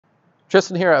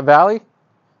Tristan here at Valley,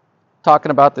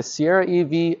 talking about the Sierra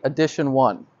EV Edition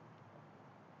 1.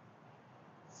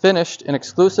 Finished in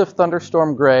exclusive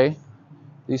thunderstorm gray.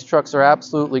 These trucks are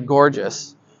absolutely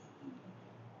gorgeous.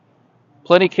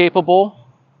 Plenty capable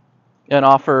and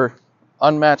offer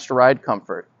unmatched ride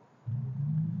comfort.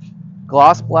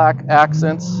 Gloss black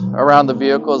accents around the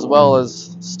vehicle, as well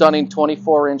as stunning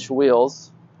 24-inch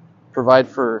wheels, provide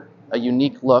for a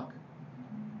unique look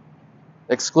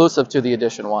exclusive to the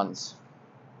Edition 1s.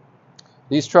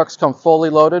 These trucks come fully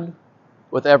loaded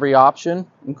with every option,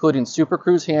 including Super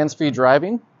Cruise hands-free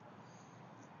driving.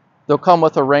 They'll come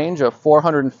with a range of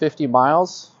 450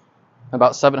 miles and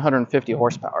about 750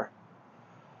 horsepower.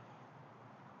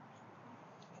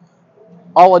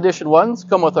 All Edition 1s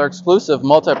come with our exclusive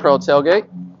multi-pro tailgate,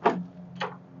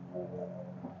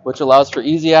 which allows for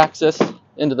easy access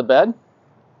into the bed.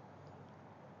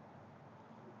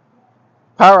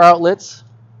 Power outlets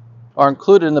are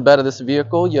included in the bed of this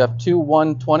vehicle. You have two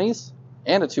 120s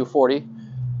and a 240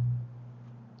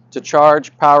 to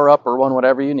charge, power up, or run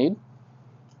whatever you need.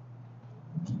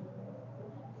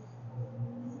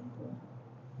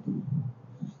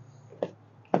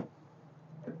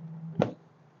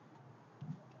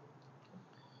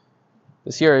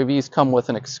 The Sierra EVs come with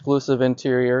an exclusive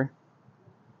interior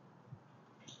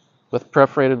with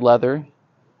perforated leather,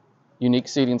 unique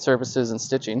seating surfaces and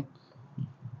stitching,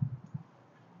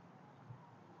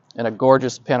 and a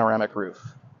gorgeous panoramic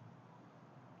roof.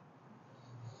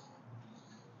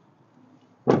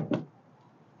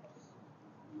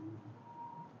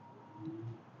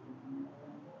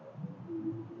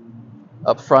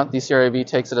 Up front, the Sierra EV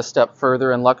takes it a step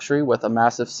further in luxury with a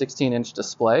massive 16-inch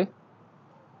display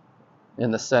in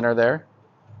the center there,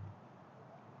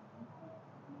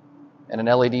 and an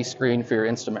LED screen for your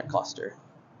instrument cluster.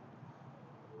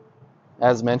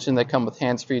 As mentioned, they come with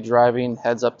hands-free driving,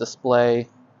 heads-up display,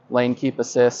 lane keep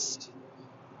assist,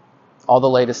 all the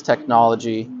latest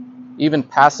technology, even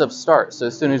passive start. So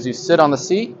as soon as you sit on the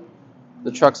seat,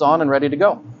 the truck's on and ready to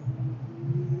go.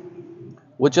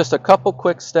 With just a couple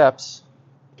quick steps,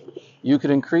 you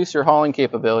could increase your hauling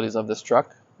capabilities of this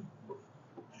truck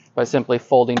by simply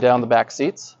folding down the back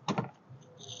seats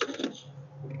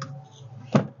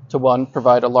to, one,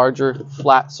 provide a larger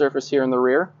flat surface here in the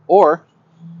rear, or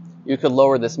you could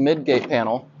lower this mid-gate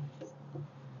panel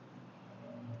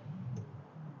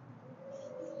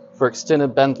for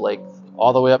extended bend length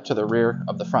all the way up to the rear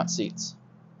of the front seats.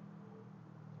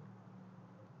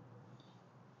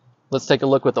 Let's take a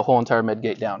look with the whole entire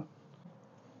mid-gate down.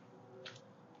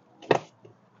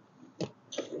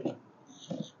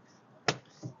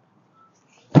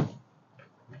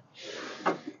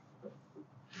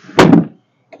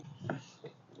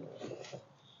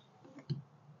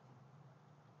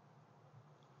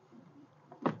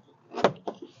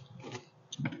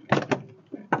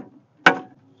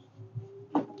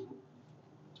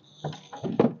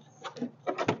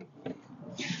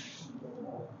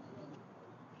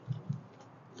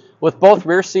 With both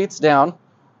rear seats down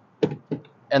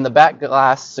and the back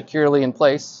glass securely in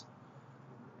place,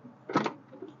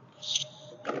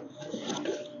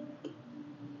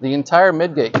 the entire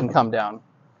midgate can come down,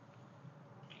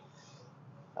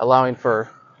 allowing for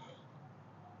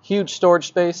huge storage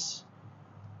space,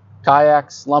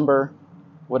 kayaks, lumber,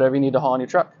 whatever you need to haul on your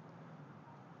truck.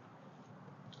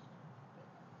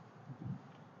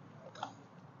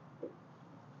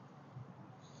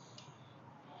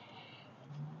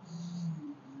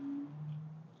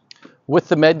 With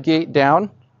the med gate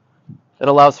down, it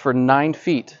allows for 9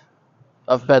 feet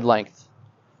of bed length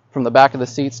from the back of the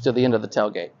seats to the end of the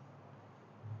tailgate.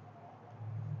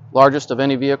 Largest of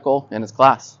any vehicle in its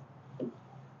class.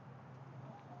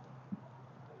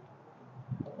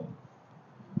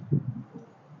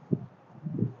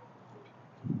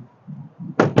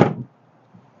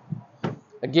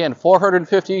 Again,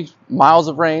 450 miles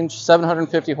of range,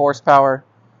 750 horsepower.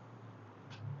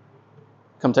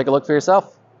 Come take a look for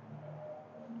yourself.